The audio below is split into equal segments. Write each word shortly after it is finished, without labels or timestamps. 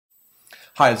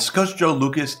Hi, it's Coach Joe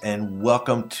Lucas, and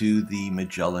welcome to the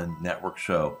Magellan Network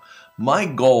Show. My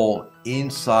goal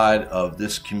inside of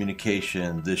this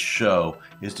communication, this show,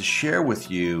 is to share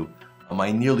with you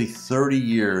my nearly 30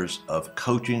 years of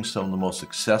coaching some of the most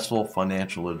successful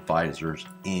financial advisors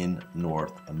in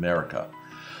North America.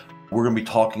 We're going to be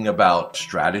talking about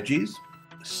strategies,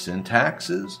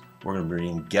 syntaxes. We're going to be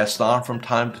bringing guests on from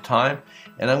time to time,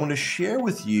 and I'm going to share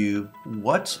with you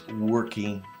what's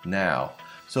working now.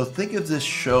 So think of this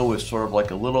show as sort of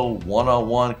like a little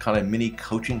one-on-one kind of mini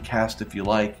coaching cast, if you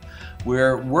like,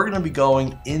 where we're going to be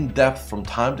going in depth from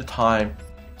time to time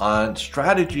on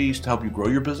strategies to help you grow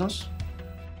your business,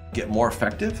 get more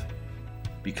effective,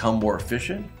 become more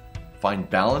efficient, find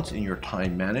balance in your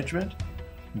time management,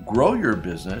 grow your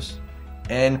business,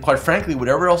 and quite frankly,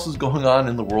 whatever else is going on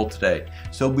in the world today.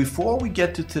 So before we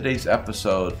get to today's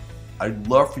episode, I'd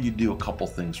love for you to do a couple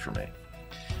things for me.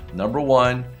 Number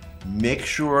one, make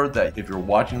sure that if you're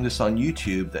watching this on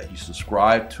YouTube, that you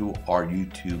subscribe to our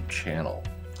YouTube channel.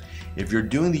 If you're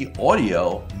doing the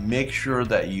audio, make sure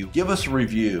that you give us a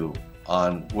review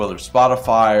on whether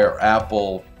Spotify or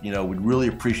Apple. We'd really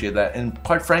appreciate that. And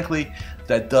quite frankly,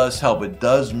 that does help. It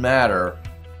does matter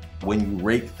when you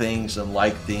rate things and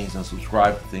like things and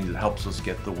subscribe to things. It helps us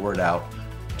get the word out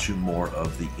to more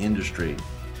of the industry.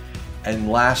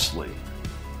 And lastly,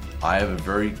 I have a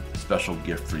very special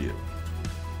gift for you.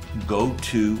 Go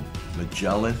to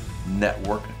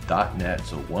MagellanNetwork.net,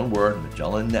 so one word,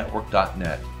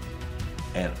 MagellanNetwork.net,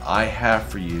 and I have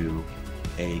for you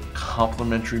a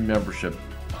complimentary membership,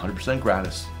 100%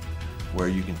 gratis, where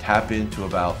you can tap into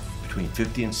about between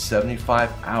 50 and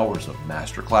 75 hours of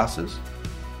masterclasses,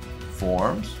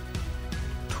 forms,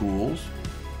 tools,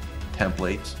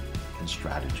 templates, and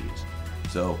strategies.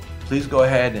 So please go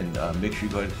ahead and make sure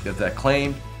you go ahead and get that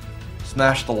claimed.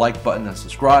 Smash the like button and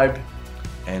subscribe.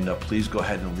 And please go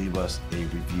ahead and leave us a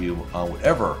review on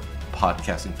whatever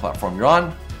podcasting platform you're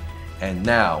on. And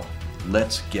now,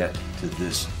 let's get to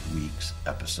this week's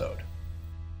episode.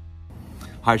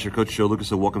 Hi, it's your Coach Joe Lucas,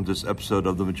 and welcome to this episode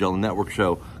of the Magellan Network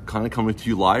Show. Kind of coming to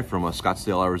you live from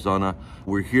Scottsdale, Arizona.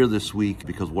 We're here this week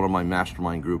because one of my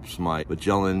mastermind groups, my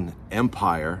Magellan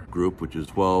Empire group, which is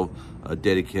 12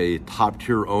 dedicated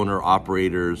top-tier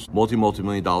owner-operators,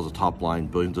 multi-million dollars of top line,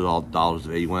 billions of dollars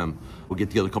of AUM. We'll get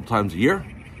together a couple times a year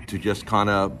to just kind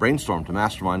of brainstorm, to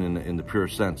mastermind in the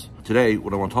purest sense. Today,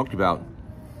 what I want to talk to you about,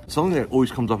 something that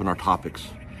always comes up in our topics,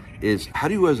 is how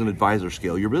do you as an advisor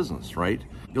scale your business, right?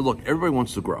 Look, everybody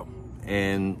wants to grow.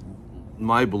 And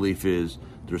my belief is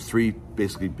there's three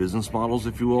basically business models,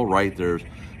 if you will, right? There's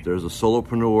a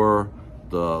solopreneur,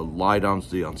 the lie-downs,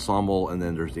 the ensemble, and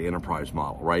then there's the enterprise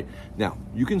model, right? Now,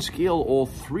 you can scale all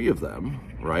three of them,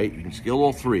 right? You can scale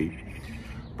all three,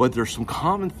 but there's some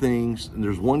common things, and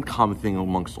there's one common thing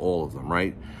amongst all of them,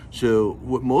 right? So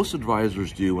what most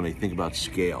advisors do when they think about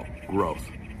scale, growth,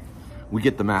 we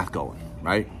get the math going,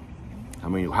 right? How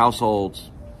many new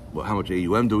households? How much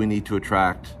AUM do we need to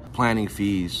attract? Planning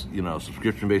fees,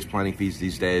 subscription-based planning fees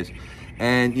these days.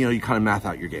 And, you kind of math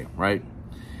out your game, right?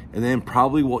 And then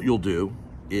probably what you'll do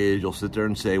is you'll sit there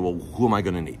and say, well, who am I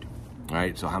going to need,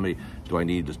 right? So how many do I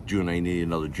need? Do I need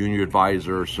another junior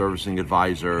advisor, servicing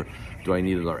advisor? Do I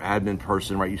need another admin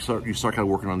person, right? You start kind of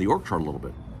working on the org chart a little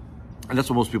bit. And that's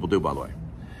what most people do, by the way.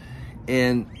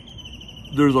 And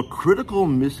there's a critical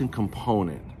missing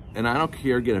component. And I don't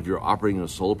care, again, if you're operating in a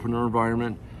solopreneur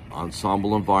environment,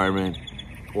 ensemble environment,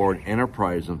 or an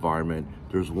enterprise environment,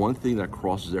 there's one thing that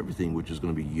crosses everything, which is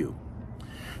going to be you.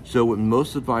 So what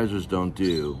most advisors don't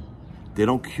do, they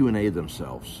don't Q&A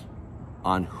themselves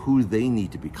on who they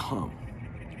need to become,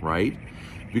 right?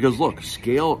 Because look,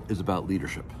 scale is about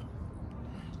leadership.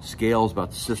 Scale is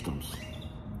about systems,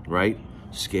 right?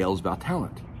 Scale is about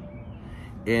talent.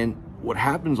 And what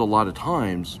happens a lot of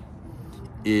times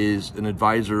is an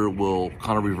advisor will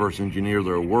kind of reverse engineer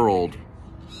their world,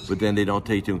 but then they don't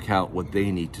take into account what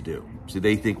they need to do. See,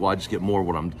 they think, well, I just get more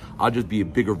of I'll just be a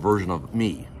bigger version of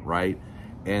me, right?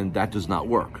 And that does not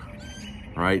work,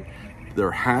 right?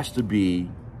 There has to be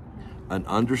an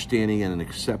understanding and an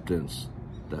acceptance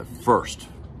that first,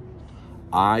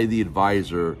 I, the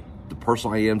advisor, the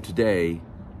person I am today,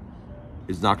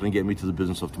 is not going to get me to the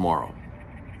business of tomorrow.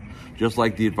 Just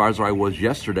like the advisor I was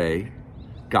yesterday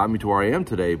got me to where I am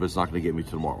today, but it's not going to get me to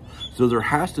tomorrow. So there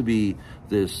has to be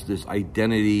this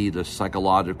identity, this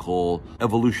psychological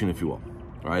evolution, if you will,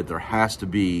 right? There has to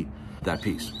be that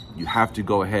piece. You have to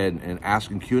go ahead and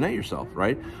ask and Q&A yourself,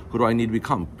 right? Who do I need to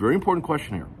become? Very important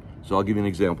question here. So I'll give you an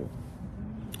example.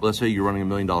 Let's say you're running $1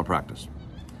 million practice,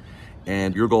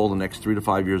 and your goal in the next 3 to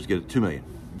 5 years is to get it $2 million,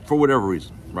 for whatever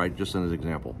reason, right? Just as an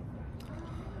example.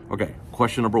 Okay,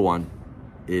 question number one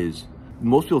is,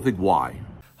 most people think, why?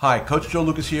 Hi, Coach Joe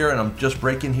Lucas here, and I'm just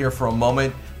breaking here for a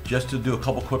moment just to do a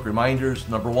couple quick reminders.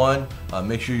 Number one,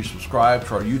 make sure you subscribe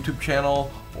to our YouTube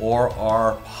channel or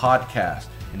our podcast.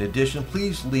 In addition,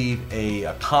 please leave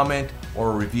a comment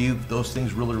or a review. Those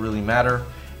things really, really matter.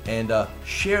 And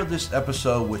share this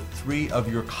episode with 3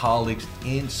 of your colleagues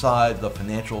inside the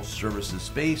financial services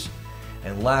space.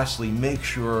 And lastly, make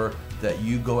sure that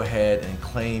you go ahead and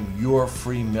claim your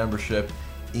free membership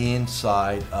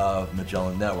inside of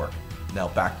Magellan Network. Now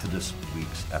back to this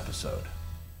week's episode.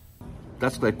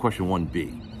 That's like question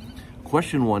 1B.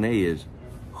 Question 1A is,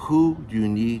 who do you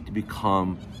need to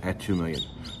become at 2 million?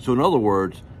 So in other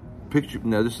words, picture,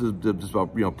 now this is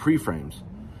about, pre-frames.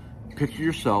 Picture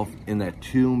yourself in that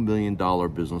 $2 million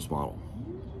business model.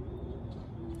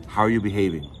 How are you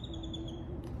behaving?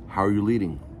 How are you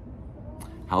leading?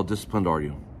 How disciplined are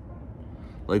you?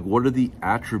 Like, what are the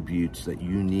attributes that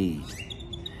you need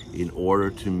in order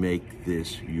to make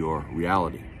this your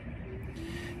reality?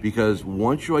 Because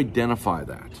once you identify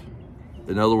that,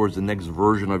 in other words, the next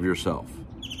version of yourself,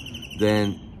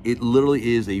 then it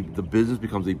literally is the business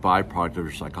becomes a byproduct of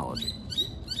your psychology.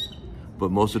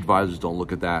 But most advisors don't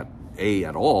look at that, A,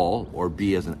 at all, or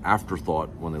B, as an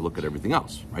afterthought when they look at everything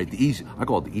else, right? I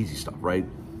call it the easy stuff, right?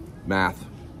 Math,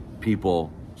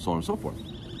 people, so on and so forth.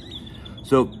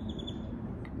 So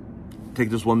take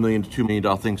this $1 million to $2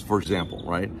 million things, for example,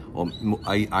 right? Well,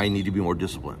 I need to be more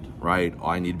disciplined, right?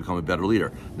 I need to become a better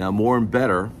leader. Now, more and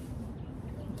better,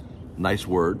 nice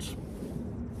words,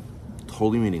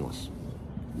 totally meaningless.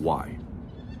 Why?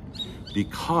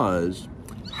 Because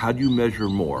how do you measure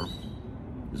more?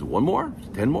 Is it 1 more?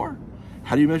 10 more?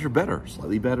 How do you measure better?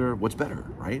 Slightly better? What's better,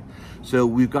 right?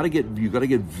 So you've got to get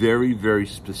very, very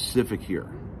specific here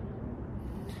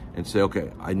and say,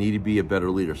 okay, I need to be a better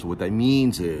leader. So what that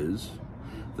means is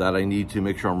that I need to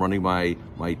make sure I'm running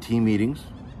my team meetings.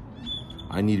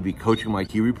 I need to be coaching my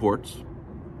key reports.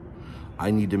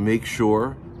 I need to make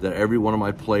sure that every one of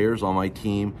my players on my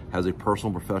team has a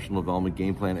personal professional development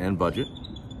game plan and budget.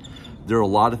 There are a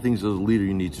lot of things as a leader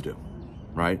you need to do,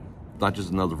 right? Not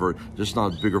just just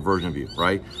not a bigger version of you,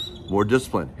 right? More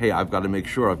discipline. Hey, I've got to make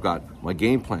sure I've got my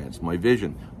game plans, my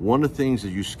vision. One of the things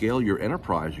as you scale your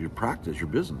enterprise, your practice, your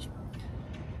business,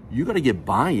 you got to get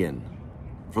buy-in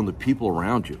from the people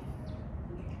around you.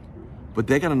 But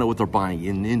they got to know what they're buying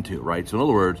into, right? So in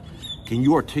other words, can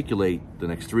you articulate the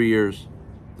next 3 years,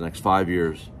 the next 5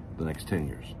 years, the next 10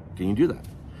 years? Can you do that?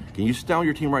 Can you sit down with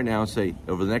your team right now and say,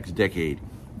 over the next decade,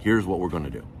 here's what we're going to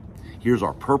do. Here's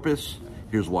our purpose.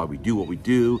 Here's why we do what we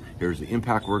do. Here's the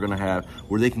impact we're going to have,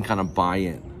 where they can kind of buy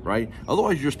in, right?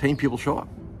 Otherwise, you're just paying people to show up.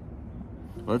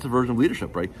 Well, that's a version of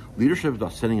leadership, right? Leadership is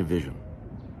about setting a vision.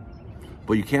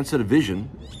 But you can't set a vision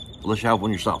unless you have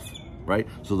one yourself, right?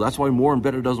 So that's why more and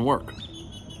better doesn't work,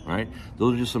 right?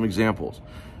 Those are just some examples.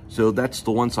 So that's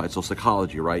the one side. So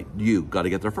psychology, right? You got to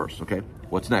get there first, okay?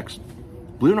 What's next?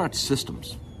 Believe it or not,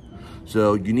 systems.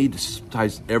 So you need to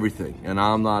systematize everything. And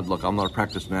I'm not a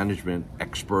practice management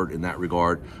expert in that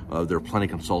regard. There are plenty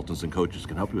of consultants and coaches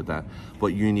can help you with that.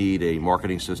 But you need a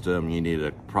marketing system. You need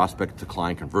a prospect to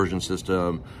client conversion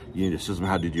system. You need a system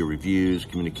how to do reviews,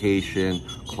 communication,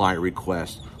 client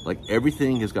requests. Like,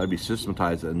 everything has got to be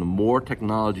systematized. And the more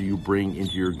technology you bring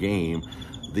into your game,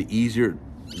 the easier,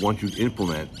 once you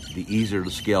implement, the easier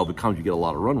the scale becomes. You get a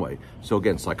lot of runway. So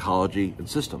again, psychology and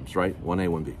systems, right? 1A,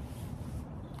 1B.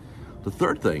 The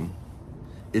third thing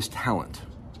is talent.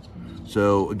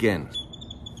 So again,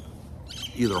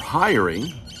 either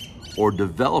hiring or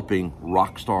developing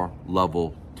rock star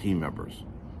level team members,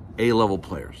 A-level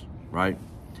players, right?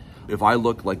 If I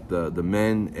look like the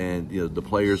men and the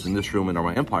players in this room and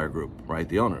my Empire group, right,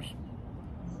 the owners,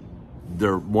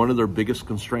 one of their biggest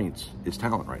constraints is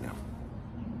talent right now.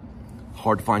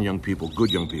 Hard to find young people,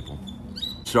 good young people.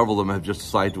 Several of them have just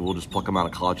decided we'll just pluck them out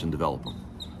of college and develop them.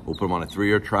 We'll put them on a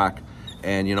 3-year track.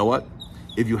 And you know what?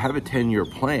 If you have a 10-year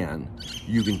plan,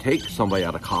 you can take somebody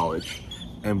out of college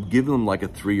and give them like a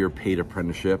 3-year paid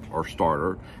apprenticeship or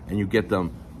starter, and you train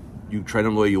them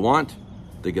the way you want.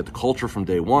 They get the culture from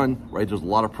day one, right? There's a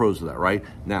lot of pros to that, right?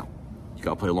 Now, you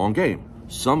got to play a long game.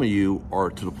 Some of you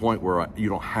are to the point where you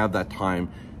don't have that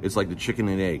time. It's like the chicken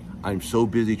and egg. I'm so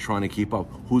busy trying to keep up.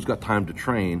 Who's got time to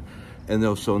train?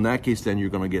 And so in that case, then you're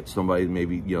going to get somebody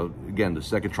maybe, again, the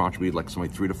second tranche would be like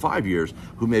somebody 3 to 5 years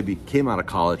who maybe came out of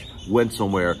college, went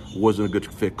somewhere, wasn't a good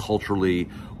fit culturally,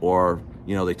 or,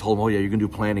 they told them, oh yeah, you can do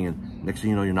planning, and next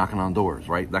thing you know, you're knocking on doors,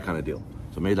 right? That kind of deal.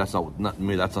 So maybe that's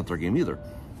not their game either.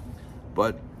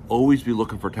 But always be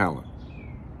looking for talent.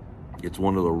 It's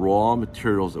one of the raw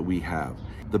materials that we have.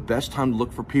 The best time to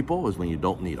look for people is when you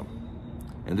don't need them.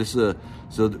 And this is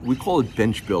so we call it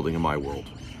bench building in my world.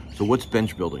 So So what's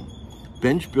bench building?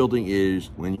 Bench building is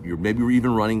when you're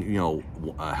even running,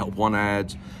 help one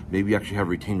ads, maybe you actually have a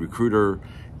retained recruiter,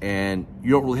 and you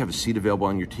don't really have a seat available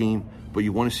on your team, but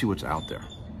you want to see what's out there.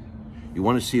 You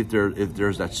want to see if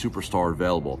there's that superstar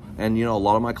available. And a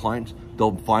lot of my clients,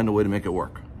 they'll find a way to make it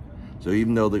work. So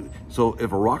so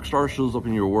if a rock star shows up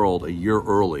in your world a year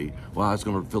early, well, it's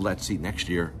going to fill that seat next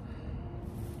year.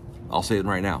 I'll say it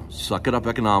right now: suck it up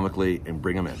economically and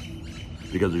bring them in,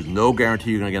 because there's no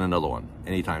guarantee you're going to get another one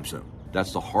anytime soon.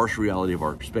 That's the harsh reality of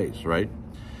our space, right?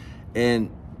 And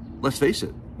let's face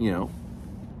it,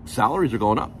 salaries are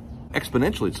going up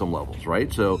exponentially at some levels,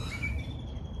 right? So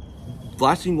the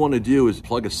last thing you want to do is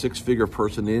plug a six-figure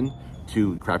person in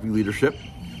to crappy leadership,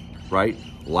 right?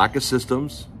 Lack of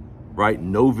systems, right?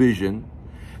 No vision.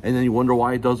 And then you wonder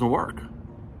why it doesn't work.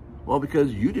 Well,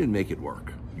 because you didn't make it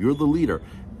work. You're the leader.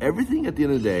 Everything at the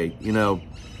end of the day,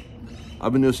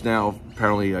 I've been doing this now,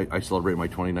 apparently I celebrate my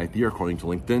 29th year according to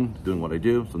LinkedIn, doing what I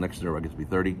do. So next year I get to be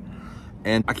 30.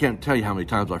 And I can't tell you how many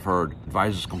times I've heard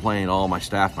advisors complain, oh, my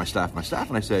staff. And I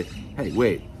say, hey,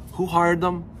 wait, who hired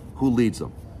them? Who leads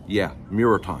them? Yeah,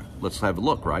 mirror time. Let's have a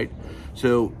look, right?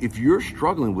 So if you're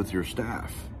struggling with your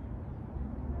staff,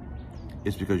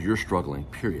 it's because you're struggling,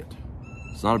 period.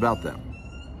 It's not about them.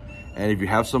 And if you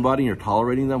have somebody and you're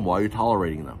tolerating them, why are you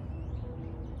tolerating them?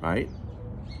 Right?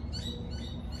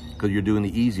 Because you're doing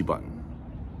the easy button,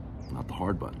 not the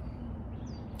hard button.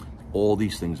 All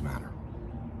these things matter.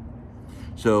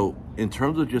 So in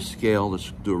terms of just scale,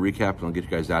 let's do a recap and I'll get you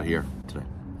guys out here today.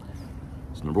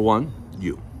 So number one,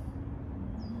 you.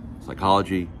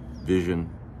 Psychology,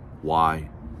 vision, why.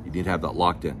 You need to have that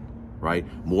locked in, right?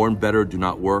 More and better do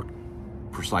not work.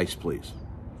 Precise, please.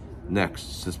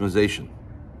 Next, systemization,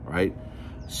 right?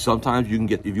 Sometimes you can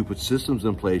if you put systems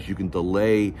in place, you can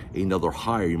delay another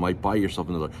hire. You might buy yourself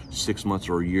another 6 months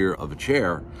or a year of a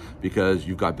chair because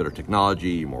you've got better technology,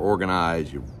 you're more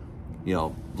organized.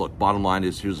 Look, bottom line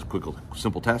is, here's a quick,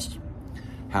 simple test.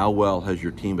 How well has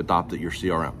your team adopted your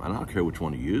CRM? And I don't care which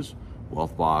one you use,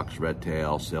 Wealthbox,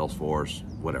 Redtail, Salesforce,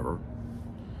 whatever.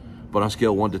 But on a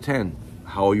scale of 1 to 10,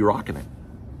 how are you rocking it?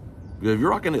 Because if you're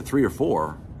rocking it 3 or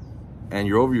 4 and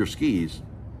you're over your skis,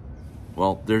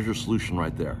 well, there's your solution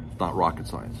right there. It's not rocket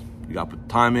science. You got to put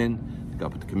the time in, you got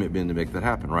to put the commitment in to make that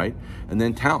happen, right? And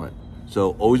then talent.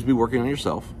 So always be working on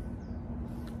yourself,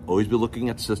 always be looking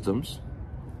at systems,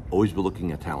 always be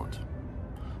looking at talent.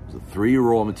 So 3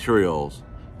 raw materials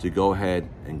to go ahead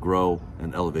and grow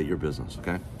and elevate your business,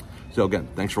 okay? So again,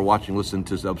 thanks for watching, listening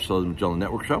to this episode of the Magellan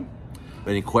Network Show.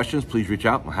 Any questions, please reach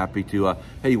out. I'm happy to,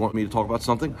 hey, you want me to talk about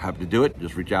something? Happy to do it.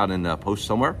 Just reach out and post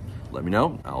somewhere. Let me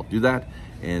know. I'll do that.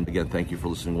 And again, thank you for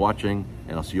listening, watching,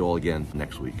 and I'll see you all again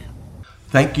next week.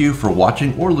 Thank you for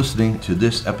watching or listening to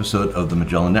this episode of the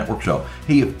Magellan Network Show.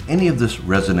 Hey, if any of this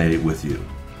resonated with you,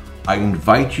 I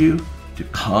invite you to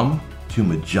come to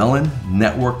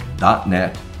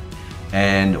MagellanNetwork.net,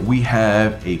 and we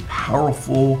have a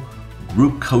powerful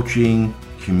group coaching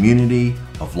community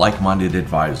of like-minded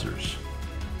advisors.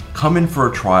 Come in for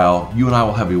a trial. You and I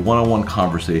will have a one-on-one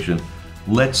conversation.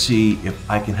 Let's see if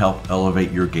I can help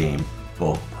elevate your game,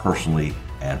 both personally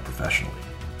and professionally.